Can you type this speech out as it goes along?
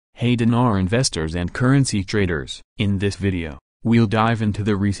Hey Dinar investors and currency traders. In this video, we'll dive into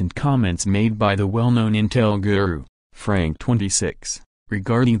the recent comments made by the well-known intel guru, Frank26,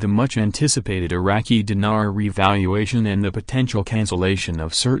 regarding the much-anticipated Iraqi dinar revaluation and the potential cancellation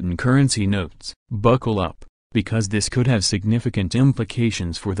of certain currency notes. Buckle up, because this could have significant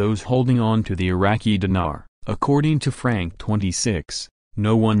implications for those holding on to the Iraqi dinar. According to Frank26,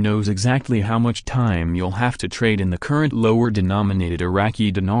 no one knows exactly how much time you'll have to trade in the current lower-denominated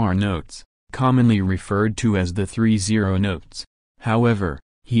Iraqi dinar notes, commonly referred to as the 30 notes. However,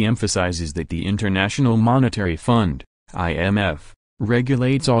 he emphasizes that the International Monetary Fund, IMF,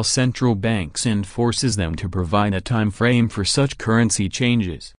 regulates all central banks and forces them to provide a time frame for such currency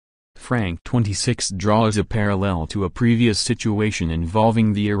changes. Frank26 draws a parallel to a previous situation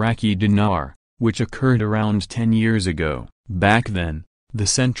involving the Iraqi dinar, which occurred around 10 years ago. Back then, the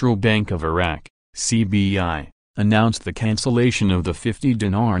Central Bank of Iraq, CBI, announced the cancellation of the 50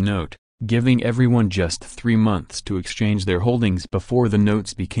 dinar note, giving everyone just 3 months to exchange their holdings before the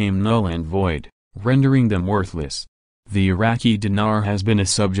notes became null and void, rendering them worthless. The Iraqi dinar has been a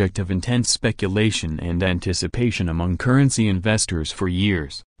subject of intense speculation and anticipation among currency investors for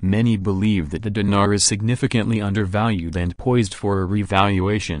years. Many believe that the dinar is significantly undervalued and poised for a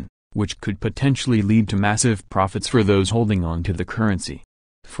revaluation, which could potentially lead to massive profits for those holding on to the currency.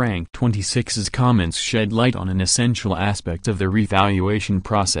 Frank26's comments shed light on an essential aspect of the revaluation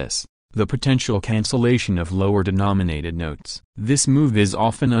process: the potential cancellation of lower-denominated notes. This move is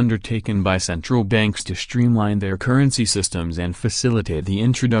often undertaken by central banks to streamline their currency systems and facilitate the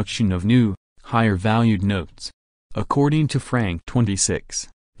introduction of new, higher-valued notes. According to Frank26,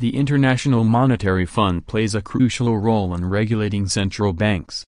 the International Monetary Fund plays a crucial role in regulating central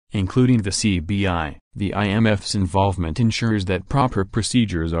banks, including the CBI. The IMF's involvement ensures that proper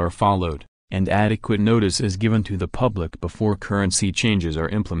procedures are followed, and adequate notice is given to the public before currency changes are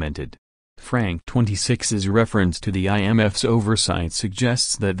implemented. Frank26's reference to the IMF's oversight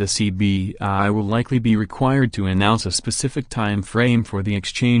suggests that the CBI will likely be required to announce a specific time frame for the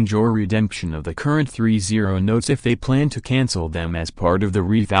exchange or redemption of the current 30 notes if they plan to cancel them as part of the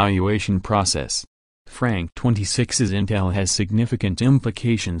revaluation process. Frank26's intel has significant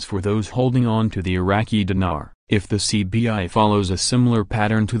implications for those holding on to the Iraqi dinar. If the CBI follows a similar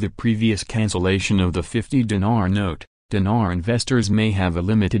pattern to the previous cancellation of the 50 dinar note, dinar investors may have a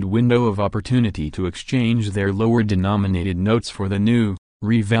limited window of opportunity to exchange their lower-denominated notes for the new,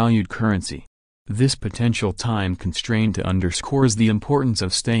 revalued currency. This potential time constraint underscores the importance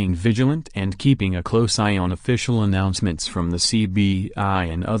of staying vigilant and keeping a close eye on official announcements from the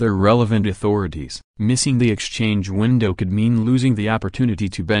CBI and other relevant authorities. Missing the exchange window could mean losing the opportunity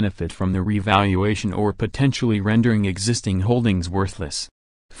to benefit from the revaluation or potentially rendering existing holdings worthless.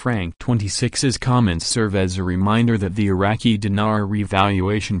 Frank26's comments serve as a reminder that the Iraqi dinar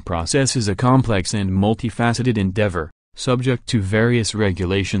revaluation process is a complex and multifaceted endeavor, subject to various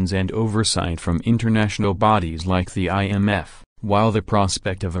regulations and oversight from international bodies like the IMF. While the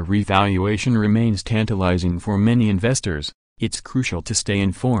prospect of a revaluation remains tantalizing for many investors, it's crucial to stay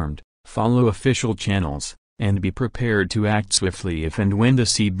informed, follow official channels, and be prepared to act swiftly if and when the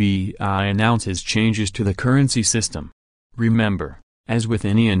CBI announces changes to the currency system. Remember, as with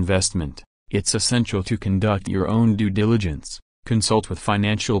any investment, it's essential to conduct your own due diligence, consult with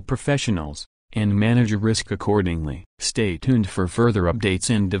financial professionals, and manage risk accordingly. Stay tuned for further updates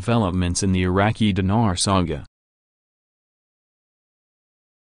and developments in the Iraqi dinar saga.